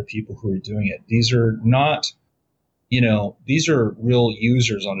from other people who are doing it. These are not, these are real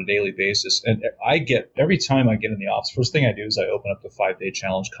users on a daily basis. And every time I get in the office, first thing I do is I open up the 5-day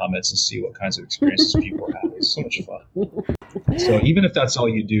challenge comments and see what kinds of experiences people are having. It's so much fun. So even if that's all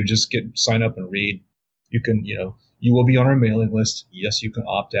you do, just sign up and read. You can, you will be on our mailing list. Yes, you can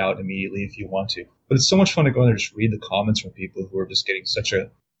opt out immediately if you want to. But it's so much fun to go in there and just read the comments from people who are just getting such a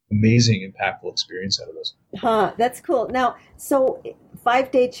amazing, impactful experience out of this. That's cool. Now, so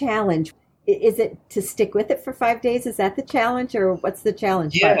 5-day challenge, is it to stick with it for 5 days? Is that the challenge, or what's the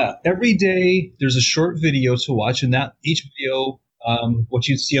challenge? Yeah, every day there's a short video to watch, and that each video, what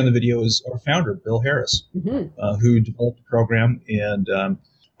you see on the video is our founder, Bill Harris, who developed the program, and the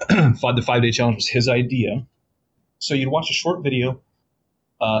 5-day challenge was his idea. So you'd watch a short video,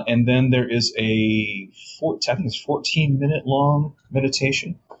 and then there is I think it's 14-minute long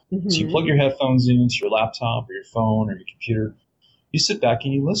meditation. Mm-hmm. So you plug your headphones into your laptop or your phone or your computer. You sit back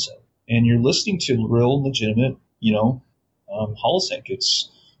and you listen. And you're listening to real, legitimate, holosync.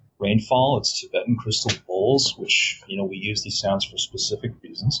 It's rainfall. It's Tibetan crystal bowls, which, we use these sounds for specific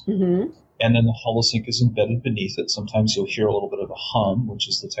reasons. Mm-hmm. And then the holosync is embedded beneath it. Sometimes you'll hear a little bit of a hum, which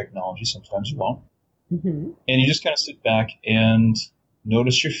is the technology. Sometimes you won't. Mm-hmm. And you just kind of sit back and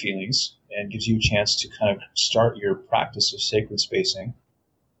notice your feelings, and gives you a chance to kind of start your practice of sacred spacing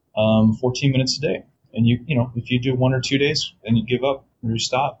 14 minutes a day. And if you do 1 or 2 days and you give up or you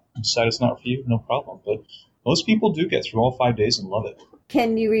stop and decide it's not for you, no problem. But most people do get through all 5 days and love it.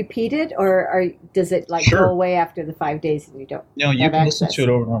 Can you repeat it, or does it Sure. go away after the 5 days and you don't? No, you can listen to it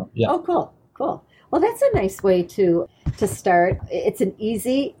over and over. Yeah. Oh, cool. Well, that's a nice way to start. It's an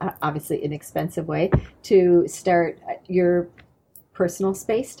easy, obviously inexpensive way to start your personal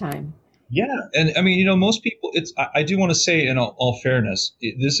space time. Yeah, and I mean, most people. I do want to say, in all fairness,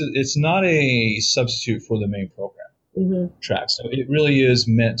 it's not a substitute for the main program track. So it really is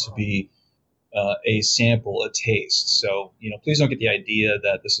meant to be a sample, a taste. So please don't get the idea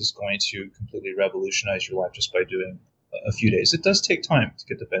that this is going to completely revolutionize your life just by doing a few days. It does take time to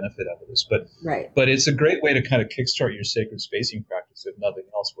get the benefit out of this, but it's a great way to kind of kickstart your sacred spacing practice, if nothing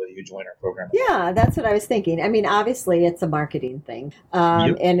else, whether you join our program. Yeah, that's what I was thinking. I mean, obviously it's a marketing thing,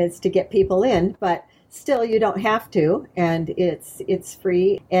 and it's to get people in, but still you don't have to, and it's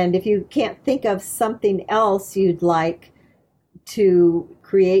free. And if you can't think of something else you'd like to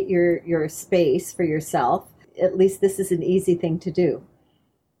create your space for yourself, at least this is an easy thing to do.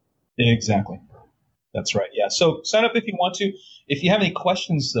 Exactly. That's right. Yeah. So sign up if you want to. If you have any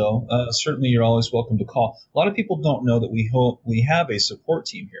questions, though, certainly you're always welcome to call. A lot of people don't know that we have a support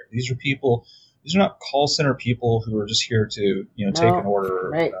team here. These are not call center people who are just here to take an order.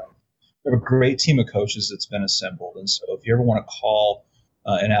 Right. We have a great team of coaches that's been assembled, and so if you ever want to call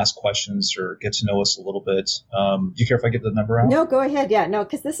and ask questions or get to know us a little bit, do you care if I get the number out? No, go ahead. Yeah, no,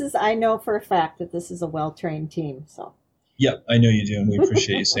 because I know for a fact that this is a well-trained team. So. Yep, I know you do, and we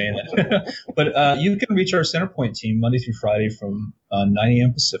appreciate you saying that. But you can reach our Centerpoint team Monday through Friday from 9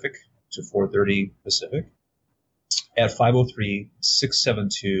 a.m. Pacific to 4:30 Pacific at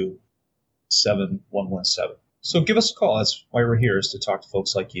 503-672-7117. So give us a call. That's why we're here, is to talk to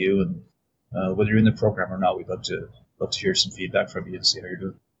folks like you, and whether you're in the program or not, we'd love to hear some feedback from you and see how you're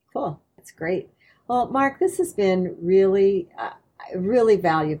doing. Cool. That's great. Well, Mark, this has been really, really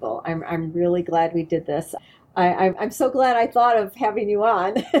valuable. I'm really glad we did this. I'm so glad I thought of having you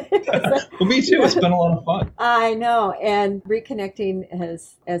on. Well, me too. It's been a lot of fun. I know. And reconnecting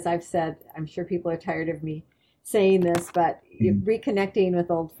as I've said, I'm sure people are tired of me saying this, but reconnecting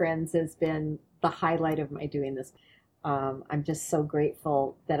with old friends has been the highlight of my doing this. I'm just so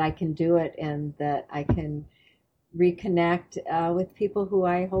grateful that I can do it and that I can reconnect with people who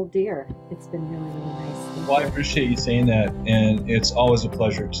I hold dear. It's been really, really nice. Well, I appreciate you saying that, and it's always a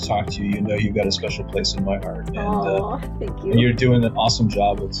pleasure to talk to you. You've got a special place in my heart. And, thank you. And you're doing an awesome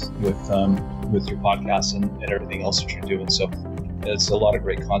job with your podcast and everything else that you're doing. So it's a lot of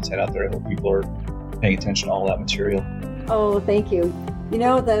great content out there. I hope people are paying attention to all that material. Oh, thank you.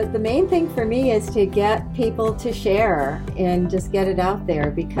 The main thing for me is to get people to share and just get it out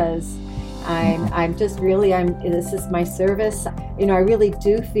there, because this is my service. I really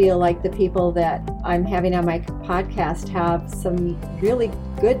do feel like the people that I'm having on my podcast have some really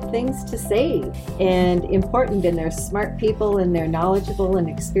good things to say and important, and they're smart people and they're knowledgeable and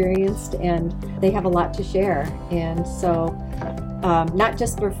experienced and they have a lot to share. And so not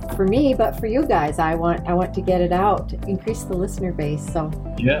just for me, but for you guys. I want to get it out, increase the listener base. So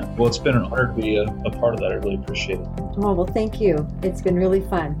yeah, well, it's been an honor to be a part of that. I really appreciate it. Oh, well, thank you. It's been really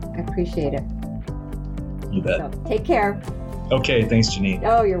fun. I appreciate it. You bet. So, take care. Okay, thanks, Janine.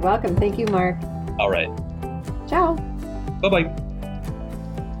 Oh, you're welcome. Thank you, Mark. All right. Ciao. Bye-bye.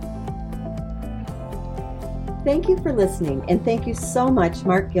 Thank you for listening, and thank you so much,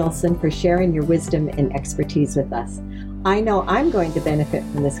 Mark Gilson, for sharing your wisdom and expertise with us. I know I'm going to benefit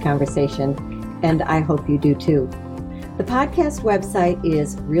from this conversation, and I hope you do too. The podcast website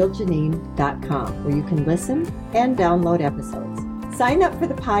is realjanine.com, where you can listen and download episodes. Sign up for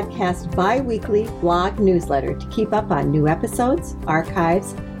the podcast bi-weekly blog newsletter to keep up on new episodes,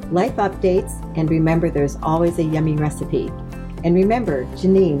 archives, life updates, and remember there's always a yummy recipe. And remember,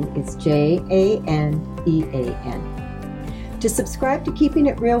 Janine is Janean. To subscribe to Keeping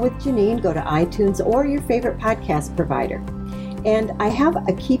It Real with Janine, go to iTunes or your favorite podcast provider. And I have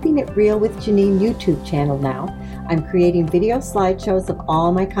a Keeping It Real with Janine YouTube channel now. I'm creating video slideshows of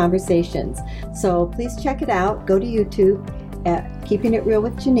all my conversations. So please check it out. Go to YouTube at Keeping It Real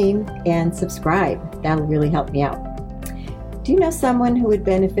with Janine and subscribe. That'll really help me out. Do you know someone who would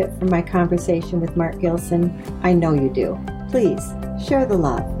benefit from my conversation with Mark Gilson? I know you do. Please share the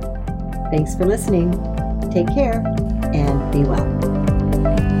love. Thanks for listening. Take care and be well.